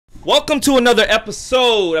Welcome to another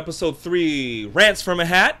episode 3, Rants from a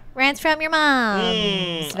Hat. Rants from your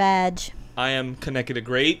mom's veg. I am Keneke the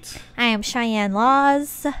Great. I am Cheyenne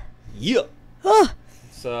Laws. Yeah. Oh.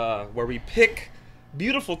 It's where we pick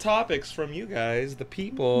beautiful topics from you guys, the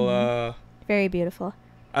people. Very beautiful.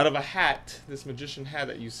 Out of a hat, this magician hat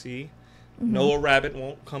that you see. No, a rabbit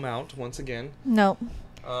won't come out once again. No.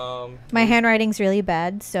 My handwriting's really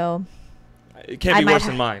bad, so... It can't be worse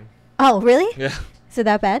than mine. Oh, really? Yeah. Is it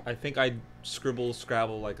that bad? I think I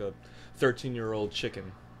scrabble like a 13-year-old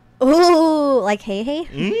chicken. Ooh, like Hey Hey?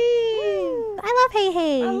 I love Hey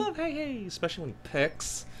Hey. I love Hey Hey, especially when he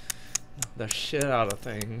picks the shit out of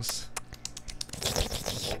things.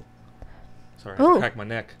 Sorry, I cracked my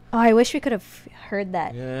neck. Oh, I wish we could have heard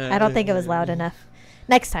that. Yeah. I don't think it was loud enough.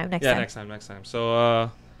 Next time. Next time.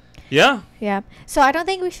 So, yeah. Yeah. So I don't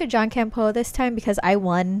think we should John Campo this time because I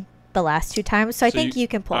won the last 2 times. So I think you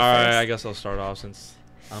can pull first. All right, I guess I'll start off since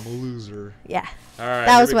I'm a loser. Yeah. All right.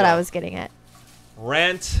 That was what I was getting at.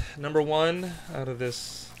 Rant number 1 out of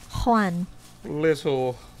this Juan.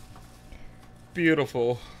 Little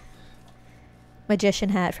beautiful Magician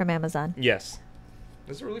hat from Amazon. Yes.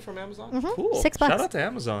 Is it really from Amazon? Mm-hmm. Cool. $6. Shout out to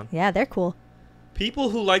Amazon. Yeah, they're cool.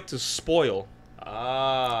 People who like to spoil.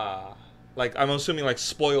 Like I'm assuming like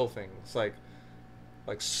spoil things. Like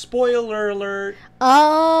spoiler alert.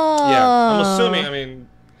 Oh. Yeah, I'm assuming. I mean,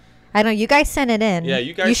 I know you guys sent it in. Yeah,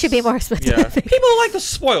 you guys. You should be more specific. Yeah. People who like to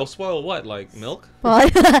spoil. Spoil what? Like milk? Well,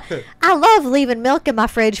 I love leaving milk in my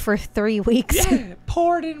fridge for 3 weeks. Yeah,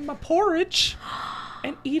 pour it in my porridge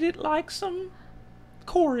and eat it like some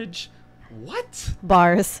porridge. What?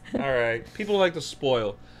 Bars. All right. People like to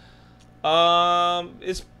spoil.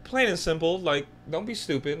 It's plain and simple. Like, don't be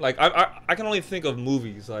stupid. Like, I can only think of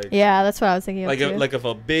movies. Like, yeah, that's what I was thinking. Like, of if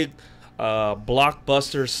a big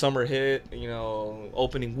blockbuster summer hit,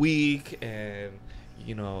 opening week, and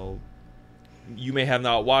you may have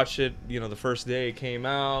not watched it. The first day it came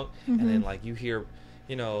out, and then like you hear,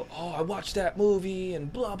 oh, I watched that movie,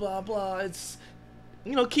 and blah blah blah. It's,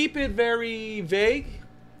 keep it very vague.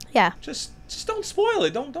 Yeah. Just don't spoil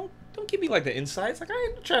it. Don't give me like the insights. Like I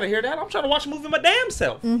ain't trying to hear that. I'm trying to watch a movie my damn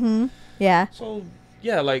self. Yeah. So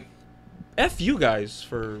yeah, like F you guys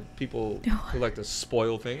for people who like to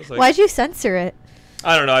spoil things. Like, why'd you censor it?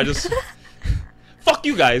 I don't know. I just fuck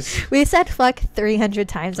you guys. We said fuck 300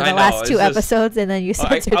 times in the last 2 episodes, and then you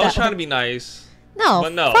censored I was that trying one. to be nice. No,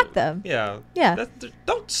 but no, fuck them. Yeah. Yeah.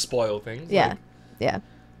 Don't spoil things. Yeah. Like, yeah.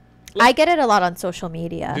 I get it a lot on social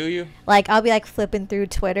media. Do you? Like, I'll be like flipping through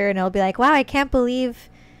Twitter, and it'll be like, wow, I can't believe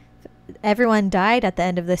everyone died at the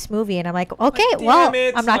end of this movie. And I'm like, okay, well,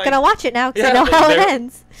 I'm not going to watch it now because I know how it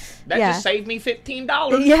ends. That just saved me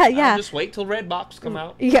 $15. Yeah, yeah. I'll just wait till Redbox come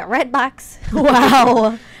out. Yeah, Redbox.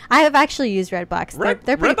 Wow. I have actually used Redbox.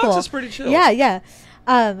 They're pretty cool. Redbox is pretty chill. Yeah, yeah.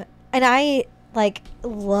 And I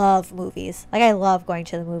love movies. Like, I love going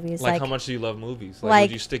to the movies. Like how much do you love movies? Like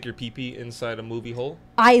would you stick your pee-pee inside a movie hole?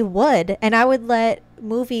 I would. And I would let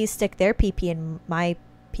movies stick their pee-pee in my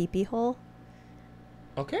pee-pee hole.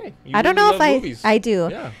 Okay. I don't know if I do.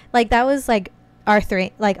 Yeah. Like, that was our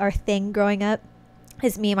thing growing up.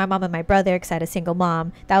 Is me and my mom and my brother, because I had a single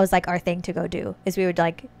mom. That was our thing to go do. Is we would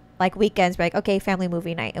like weekends, we're like, okay, family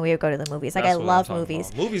movie night, and we would go to the movies. Like, I love movies.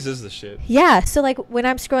 About. Movies is the shit. Yeah. So when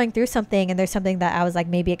I'm scrolling through something and there's something that I was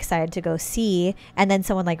maybe excited to go see, and then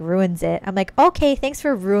someone ruins it, I'm like, okay, thanks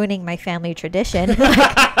for ruining my family tradition.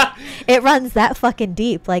 It runs that fucking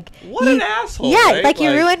deep. What an asshole. Yeah, right?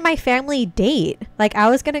 You ruined my family date. I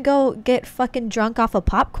was gonna go get fucking drunk off of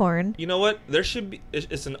popcorn. You know what? There should be.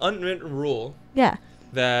 It's an unwritten rule. Yeah.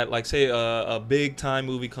 That say a big time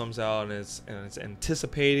movie comes out and it's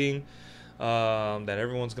anticipating that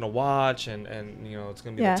everyone's gonna watch and it's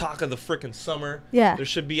gonna be the talk of the frickin' summer. Yeah. There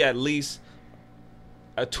should be at least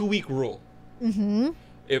a 2-week rule.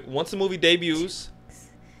 If once the movie debuts,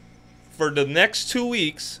 for the next 2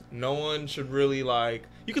 weeks, no one should really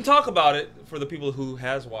you can talk about it for the people who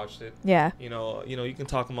has watched it. Yeah. You can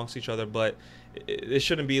talk amongst each other, but it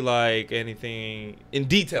shouldn't be anything in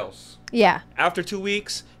details. Yeah. After 2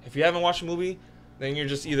 weeks, if you haven't watched a movie, then you're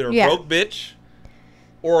just either a broke bitch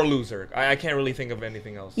or a loser. I can't really think of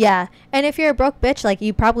anything else. Yeah. And if you're a broke bitch,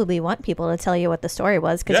 you probably want people to tell you what the story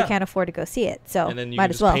was because you can't afford to go see it. So and then you might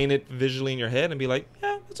can as well paint it visually in your head and be like,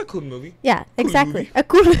 yeah, it's a cool movie. Yeah, exactly.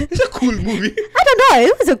 It's a cool movie. I don't know.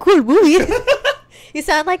 It was a cool movie. You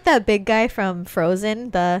sound like that big guy from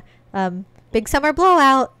Frozen, the Big Summer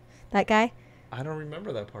Blowout. That guy. I don't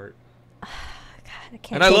remember that part.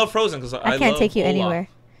 God, I love Frozen because I can't love take you Olaf. anywhere.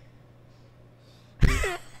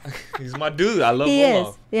 He's my dude. I love he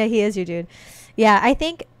Olaf. Is. Yeah, he is your dude. Yeah, I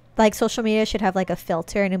think social media should have a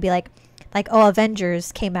filter and it'd be like, oh,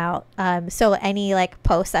 Avengers came out. So any like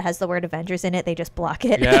post that has the word Avengers in it, they just block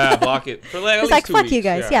it. Yeah, block it for like at it's least like 2 fuck weeks. you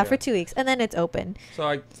guys. Yeah, for 2 weeks, and then it's open.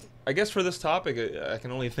 So I guess for this topic, I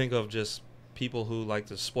can only think of just people who like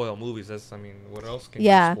to spoil movies. That's, I mean, what else can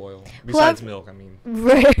you spoil besides milk? I mean,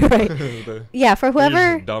 right. Yeah, for whoever,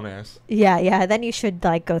 you're just a dumbass. Yeah. Then you should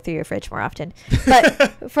like go through your fridge more often.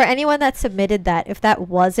 But for anyone that submitted that, if that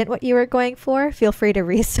wasn't what you were going for, feel free to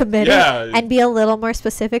resubmit it and be a little more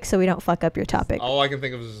specific so we don't fuck up your topic. All I can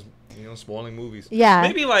think of is, you know, spoiling movies. Yeah,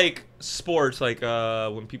 maybe like sports, like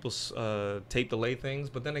when people tape delay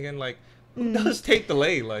things. But then again, like, who does tape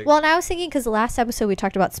delay? Like, well, and I was thinking because the last episode we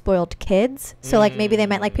talked about spoiled kids, so like maybe they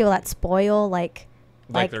meant like people that spoil like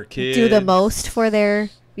their kids, do the most for their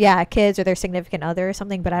kids or their significant other or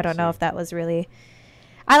something. But I don't know if that was really.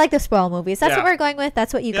 I like the spoil movies. That's what we're going with.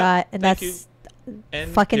 That's what you got, and that's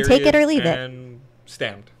fucking take it or leave it. And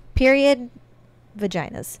stamped. Period.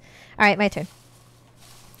 Vaginas. All right, my turn.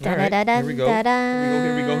 All right, here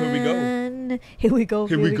we go.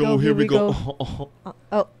 Here we go.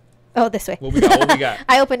 Oh, this way. What we got?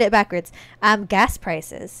 I opened it backwards. Gas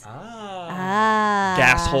prices.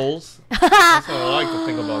 Gas holes. That's what I like to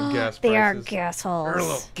think about gas prices. They are gas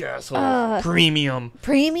holes. Gas holes. Premium.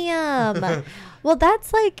 Well,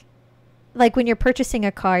 that's like when you're purchasing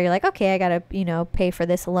a car, you're like, okay, I gotta, pay for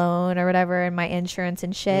this loan or whatever and my insurance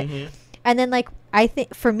and shit. Mm-hmm. And then like, I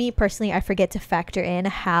think for me personally, I forget to factor in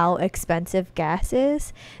how expensive gas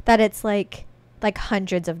is, that it's like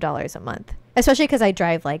hundreds of dollars a month, especially because I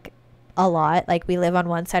drive like a lot. Like we live on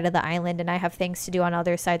one side of the island and I have things to do on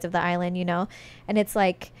other sides of the island, and it's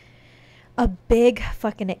like a big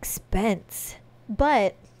fucking expense.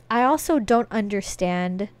 But I also don't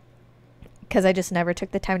understand, because I just never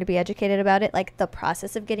took the time to be educated about it, like the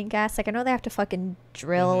process of getting gas. Like I know they have to fucking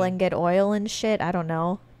drill and get oil and shit. I don't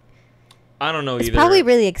know either. It's probably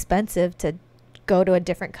really expensive to go to a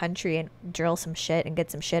different country and drill some shit and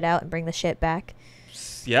get some shit out and bring the shit back.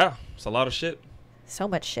 Yeah, it's a lot of shit. So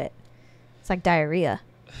much shit. It's like diarrhea.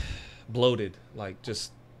 Bloated. Like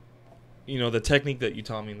just, the technique that you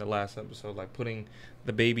taught me in the last episode, like putting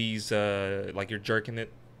the baby's, like you're jerking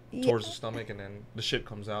it towards the stomach and then the shit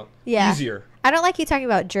comes out. Yeah. Easier. I don't like you talking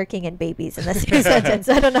about jerking and babies in the same sentence.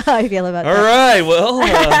 I don't know how I feel about that. All right. Well,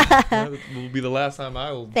 that will be the last time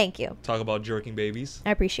I will Thank you. talk about jerking babies. I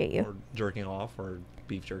appreciate you. Or jerking off or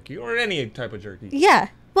beef jerky or any type of jerky. Yeah.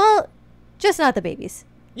 Well, just not the babies.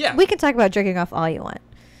 Yeah. We can talk about jerking off all you want.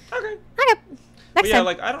 Okay. Next time.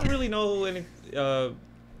 Like I don't really know any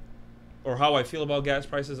or how I feel about gas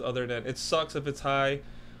prices other than it sucks if it's high.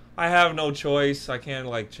 I have no choice. I can't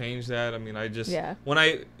like change that. I mean, I just when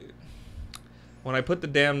I put the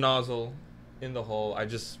damn nozzle in the hole, I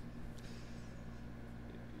just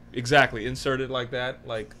insert it like that,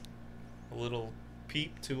 like a little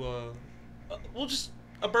peep to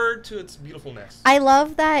a bird to its beautiful nest. I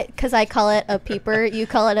love that because I call it a peeper. You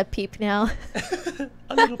call it a peep now.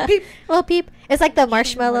 A little peep. Little peep. It's like the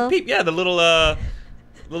marshmallow. Peep. Yeah, the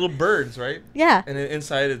little birds, right? Yeah. And then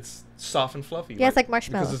inside it's soft and fluffy. Yeah, right? It's like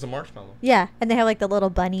marshmallow. Because it's a marshmallow. Yeah, and they have like the little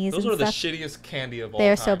bunnies. Those and are the stuff. shittiest candy of all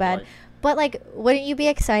They're time. so bad. Like, but like, wouldn't you be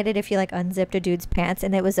excited if you like unzipped a dude's pants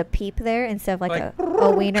and there was a peep there instead of like a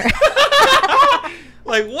wiener?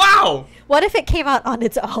 Like, wow. What if it came out on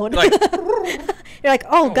its own? Like, you're like,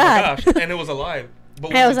 oh god. My gosh. And it was alive.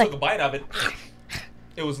 But when you took a bite of it,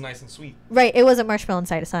 it was nice and sweet. Right. It was a marshmallow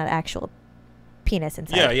inside. It's not an actual penis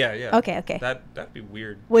inside. Yeah. Okay. That'd be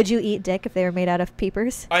weird. Would you eat dick if they were made out of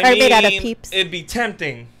peepers? I mean, made out of peeps? It'd be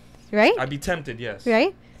tempting. Right? I'd be tempted, yes.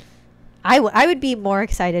 Right? I would be more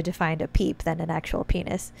excited to find a peep than an actual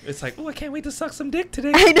penis. It's like, oh, I can't wait to suck some dick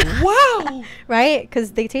today. I know. Wow. Right?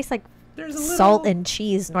 Because they taste like there's a salt and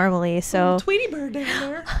cheese normally. So Tweety bird down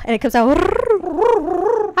there. And it comes out.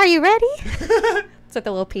 Are you ready? That's what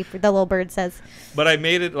the little bird says. But I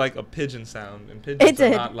made it like a pigeon sound, and pigeons are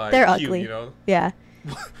not like they're cute, ugly. You know? Yeah.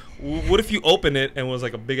 What if you open it and it was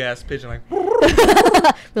like a big ass pigeon, like?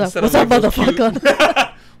 What's up,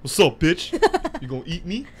 motherfucker? What's up, bitch? You gonna eat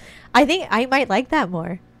me? I think I might like that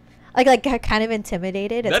more. Like kind of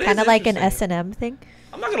intimidated. It's kind of like an S&M thing.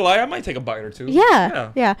 I'm not gonna lie, I might take a bite or two.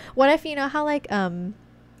 Yeah. What if how like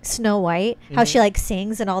Snow White, how she like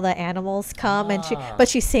sings and all the animals come and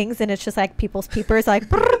she sings and it's just like people's peepers like.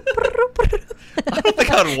 I don't think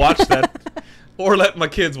I would watch that or let my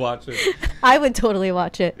kids watch it. I would totally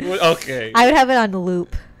watch it. Okay. I would have it on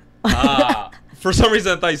loop. For some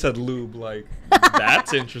reason I thought you said lube. Like,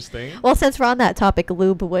 that's interesting. Well, since we're on that topic,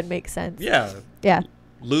 lube would make sense. Yeah.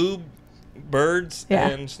 Lube, birds,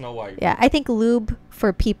 and Snow White. Yeah, I think lube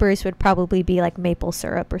for peepers would probably be like maple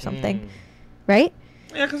syrup or something. Right?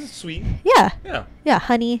 Yeah, because it's sweet. Yeah,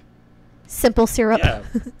 honey, Simple syrup. Yeah.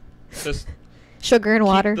 Just sugar and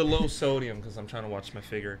water. keep the low sodium because I'm trying to watch my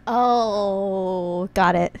figure. Oh,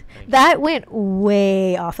 got it. Thank you. That went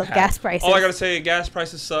way off of gas prices. All I gotta say, gas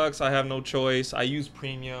prices sucks. I have no choice. I use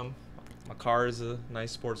premium. My car is a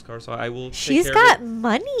nice sports car, so I will. She's take got care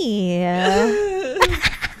money. of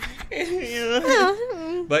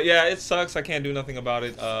it. But yeah, it sucks. I can't do nothing about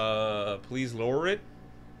it. Please lower it.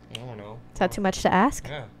 I don't know. Is that too much to ask?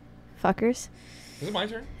 Yeah. Fuckers. Is it my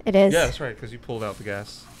turn? It is. Yeah, that's right, because you pulled out the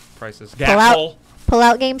gas prices. Pull Gas out. hole. Pull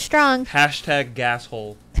out game strong. Hashtag gas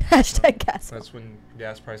hole. Hashtag gas. That's when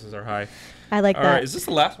gas prices are high. I like All that. right, is this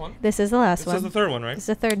the last one? This is the last one. This is the third one, right? This is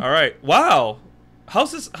the third. All right. Wow.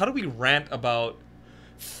 How's this? How do we rant about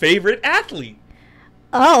favorite athlete?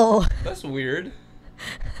 Oh. That's weird.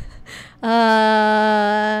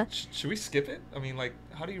 Should we skip it? I mean, like,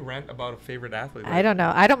 how do you rant about a favorite athlete? Like, I don't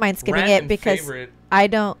know. I don't mind skipping rant it and because favorite. I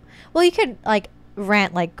don't. Well, you could like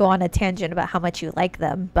rant, like go on a tangent about how much you like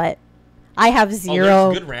them, but I have zero. Oh,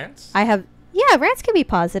 there's good rants? I have. Yeah, rants can be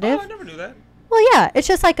positive. Oh, I never knew that. Well, yeah, it's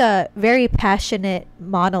just like a very passionate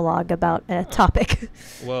monologue about a topic.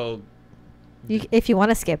 Well, If you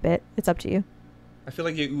want to skip it, it's up to you. I feel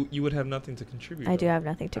like you would have nothing to contribute. I do though. have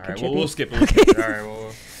nothing to All right, contribute. we'll skip it. We'll skip it. All right,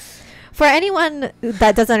 well. For anyone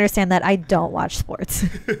that doesn't understand that, I don't watch sports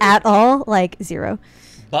at all. Like, zero.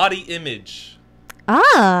 Body image.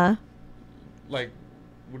 Ah. Like,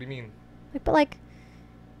 what do you mean? But like,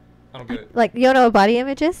 I don't get it. like you don't know what body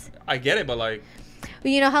image is? I get it, but like,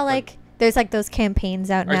 Well, you know how like there's like those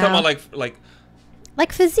campaigns out are you now. talking about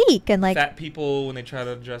like physique and like fat people when they try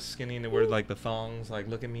to dress skinny and they wear like the thongs, like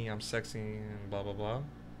look at me, I'm sexy and blah blah blah.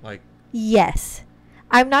 Like, yes.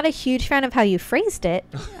 I'm not a huge fan of how you phrased it.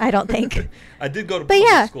 I don't think. I did go to But public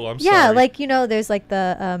yeah, school. I'm yeah, sorry. like you know, there's like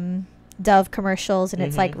the Dove commercials, and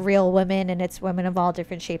it's like Mhm. real women, and it's women of all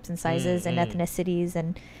different shapes and sizes and Mm. ethnicities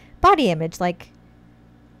and body image. Like,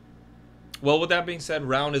 Well, with that being said,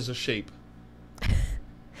 round is a shape.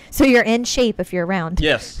 so you're in shape if you're round.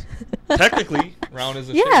 Yes, technically, round is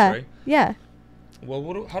a shape, Yeah, right? yeah.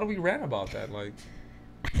 Well, how do we rant about that? Like,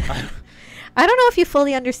 I don't know if you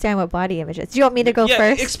fully understand what body image is. Do you want me to go yeah,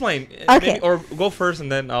 first? explain. Okay. Maybe, or go first,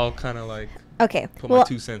 and then I'll kind of like Okay. put my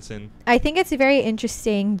 2 cents in. I think it's very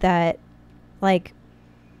interesting that, like,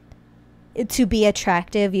 to be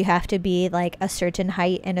attractive, you have to be like a certain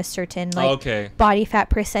height and a certain like Okay. body fat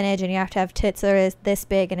percentage, and you have to have tits that are this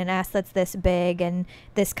big and an ass that's this big and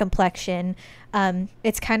this complexion.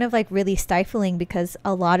 It's kind of like really stifling because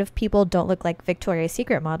a lot of people don't look like Victoria's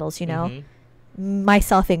Secret models, you know,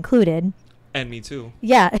 myself included. And me too.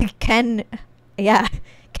 Yeah, Ken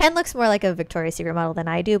looks more like a Victoria's Secret model than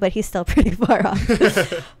I do, but he's still pretty far off.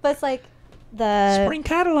 But it's like the Spring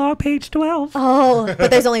catalog, page 12. Oh,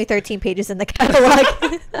 but there's only 13 pages in the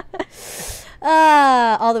catalog.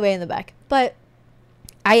 All the way in the back. But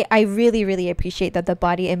I really, really appreciate that the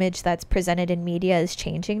body image that's presented in media is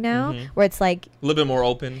changing now, where it's like A little bit more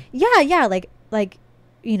open. yeah, like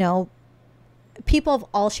you know, people of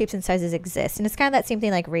all shapes and sizes exist, and it's kind of that same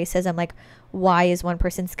thing like racism. Like, why is one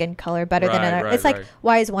person's skin color better than Right, another? right, It's like, right.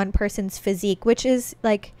 why is one person's physique, which is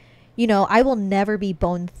like, you know, I will never be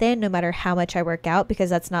bone thin no matter how much I work out because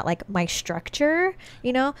that's not like my structure,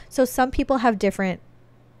 you know? So some people have different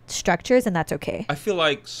structures, and that's okay. I feel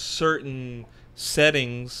like certain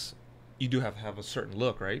settings, you do have to have a certain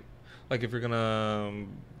look, right? Like if you're gonna,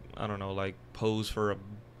 I don't know, like pose for a,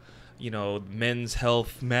 you know, Men's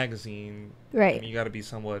Health magazine. Right. I mean, you got to be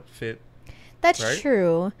somewhat fit. That's right?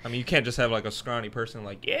 true. I mean, you can't just have like a scrawny person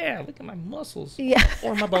like, yeah, look at my muscles. Yeah.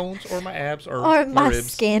 Or my bones, or my abs, or My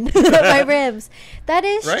ribs. skin, my ribs. That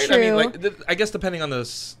is Right? true. I mean, like, I guess depending on the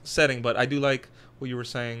setting, but I do like what you were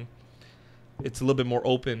saying. It's a little bit more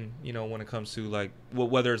open, you know, when it comes to like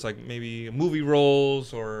whether it's like maybe movie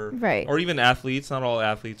roles or Right. or even athletes. Not all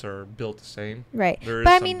athletes are built the same. Right. There is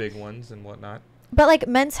But I some mean, big ones and whatnot. But like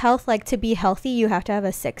Men's Health, like to be healthy, you have to have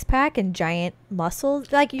a six pack and giant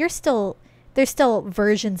muscles. Like there's still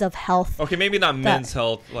versions of health. Okay, maybe not Men's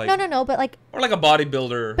Health, like No, but like, or like a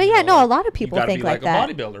bodybuilder. but you yeah, know, no, a like, lot of you people gotta think be like a that.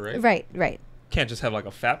 bodybuilder, right? Right. Can't just have like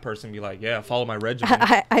a fat person be like, yeah, follow my regimen.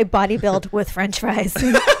 I bodybuild with French fries.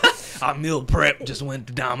 I meal prep, just went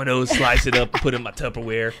to Domino's, slice it up, put it in my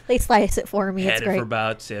Tupperware. They slice it for me. Had It's it great. for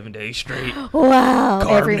about 7 days straight. Wow,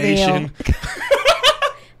 every meal. Carbonation.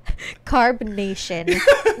 Carbonation,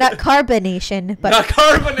 not carbonation, but Not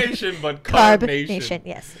carbonation, but carbonation. carbonation.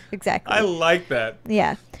 Yes, exactly. I like that.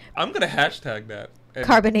 Yeah, I'm gonna hashtag that. And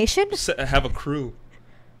carbonation. have a crew,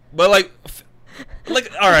 but like,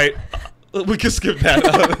 all right, we can skip that.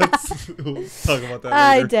 We'll talk about that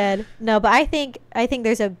I later. did. No, but I think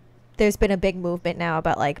there's been a big movement now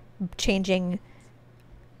about like changing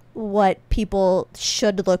what people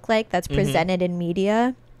should look like that's presented in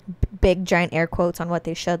media. Big giant air quotes on what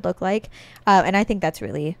they should look like. And I think that's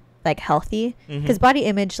really like healthy, because body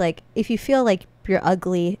image, like if you feel like you're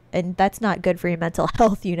ugly, and that's not good for your mental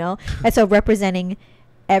health, you know. And so representing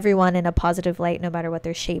everyone in a positive light, no matter what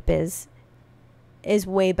their shape is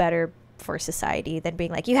way better for society than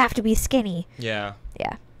being like, you have to be skinny. Yeah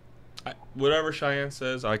Whatever Cheyenne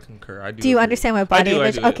says, I concur. I do. Do you agree. Understand my body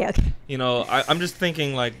image? Okay. You know, I'm just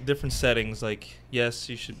thinking like different settings. Like, yes,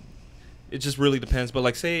 you should. It just really depends. But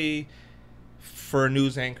like, say for a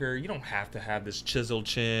news anchor, you don't have to have this chiseled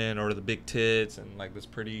chin or the big tits and like this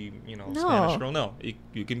pretty, you know, Spanish girl. No,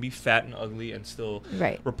 you can be fat and ugly and still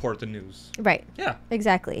report the news. Right. Yeah.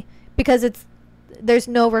 Exactly. Because there's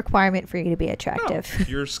no requirement for you to be attractive. No. If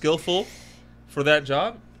you're skillful for that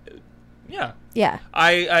job, yeah. Yeah.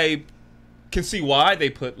 I can see why they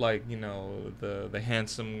put like, you know, the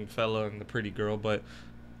handsome fella and the pretty girl, but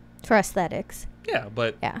for aesthetics. Yeah,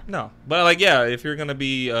 but no. But like, yeah, if you're gonna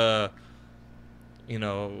be you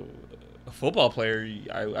know, a football player,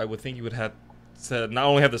 I would think you would have to not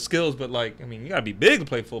only have the skills, but like, I mean, you gotta be big to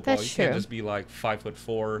play football. That's you can't just be like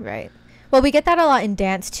 5'4". Right. Well, we get that a lot in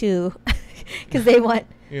dance too, because they want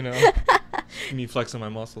you know, me flexing my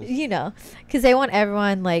muscles. You know, because they want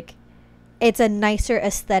everyone like. It's a nicer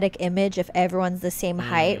aesthetic image if everyone's the same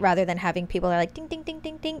height, rather than having people that are like ding ding ding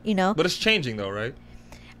ding ding, you know. But it's changing though, right?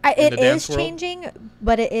 It is changing,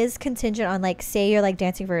 but it is contingent on like, say you're like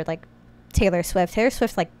dancing for like Taylor Swift. Taylor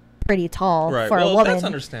Swift's like pretty tall for a woman. That's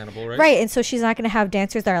understandable, right? Right, and so she's not going to have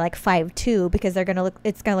dancers that are like 5'2", because they're gonna look.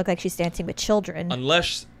 It's gonna look like she's dancing with children.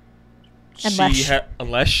 Unless she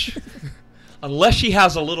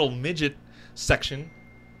has a little midget section.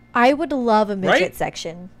 I would love a midget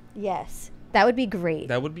section. Yes. That would be great.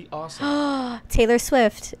 That would be awesome. Taylor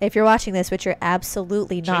Swift, if you're watching this, which you're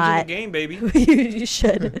absolutely not. Changing the game, baby. You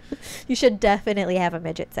should. You should definitely have a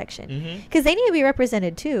midget section. Because they need to be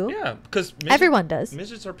represented, too. Yeah, because everyone does.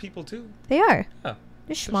 Midgets are people, too. They are. Yeah.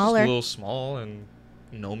 They're smaller. Just a little small and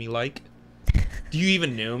know me like. Do you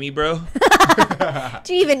even know me, bro?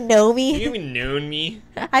 Do you even know me? Do you even know me?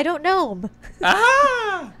 I don't know him.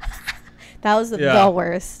 Ah! That was the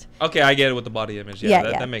worst. Okay, I get it with the body image.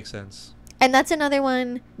 That makes sense. And that's another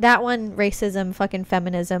one. That one, racism, fucking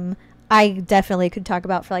feminism, I definitely could talk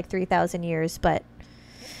about for like 3,000 years, but...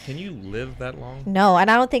 Can you live that long? No, and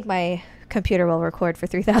I don't think my computer will record for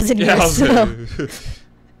 3,000 years. So.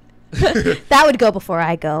 That would go before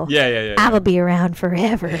I go. Yeah. I will be around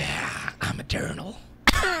forever. Yeah, I'm eternal.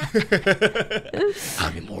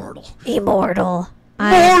 I'm immortal. Immortal.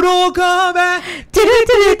 Mortal Kombat!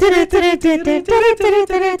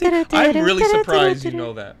 I'm really surprised you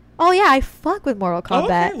know that. Oh, yeah, I fuck with Mortal Kombat.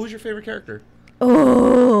 Oh, okay. Who's your favorite character?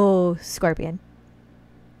 Oh, Scorpion.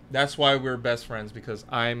 That's why we're best friends, because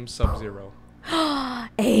I'm Sub-Zero.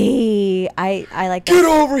 Hey, I like that. Get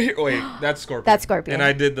over here! Wait, that's Scorpion. That's Scorpion. And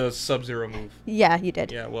I did the Sub-Zero move. Yeah, you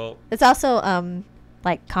did. Yeah, well... It's also,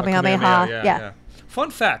 like, Kamehameha. Yeah.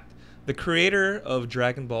 Fun fact. The creator of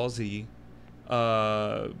Dragon Ball Z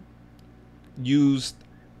used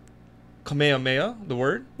Kamehameha, the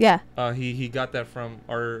word. Yeah. He got that from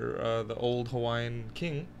the old Hawaiian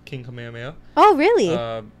King Kamehameha. Oh, really?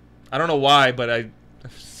 I don't know why, but I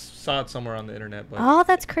saw it somewhere on the internet. But oh,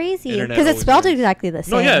 that's crazy. Because it's spelled exactly the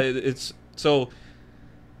same. No, yeah, it's so.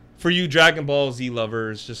 For you Dragon Ball Z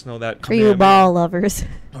lovers, just know that. For you ball lovers.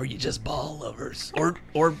 Or you just ball lovers, or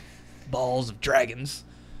balls of dragons.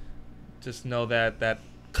 Just know that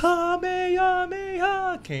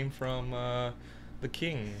Kamehameha came from the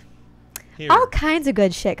king. Here. All kinds of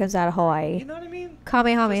good shit comes out of Hawaii. You know what I mean?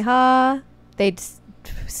 Kamehameha. They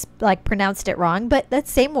like pronounced it wrong, but that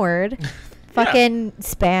same word. Fucking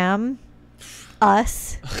spam.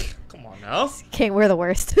 Us. Come on now. Okay, we're the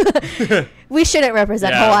worst. We shouldn't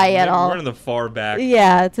represent Hawaii at all. We're in the far back.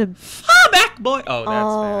 Yeah, it's a far back, boy. Oh, that's bad.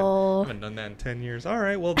 I haven't done that in 10 years. All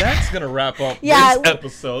right, well, that's gonna wrap up this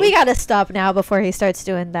episode. We gotta stop now before he starts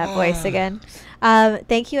doing that voice again.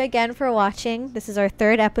 Thank you again for watching. This is our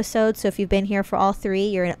 3rd episode, so if you've been here for all 3,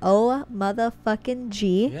 you're an oh motherfucking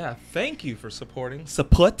G. Yeah, thank you for supporting.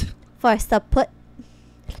 Support. For support.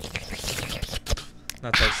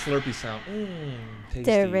 Not that slurpy sound. Tasty.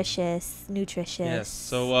 Delicious, nutritious. Yes.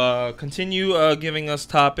 So continue giving us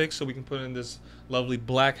topics so we can put in this lovely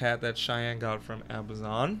black hat that Cheyenne got from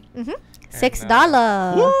Amazon.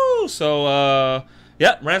 $6. Woo! So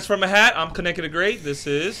rants from a hat. I'm Keneke the Great. This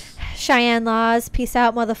is Cheyenne Laws. Peace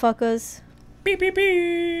out, motherfuckers. Beep beep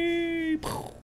beep.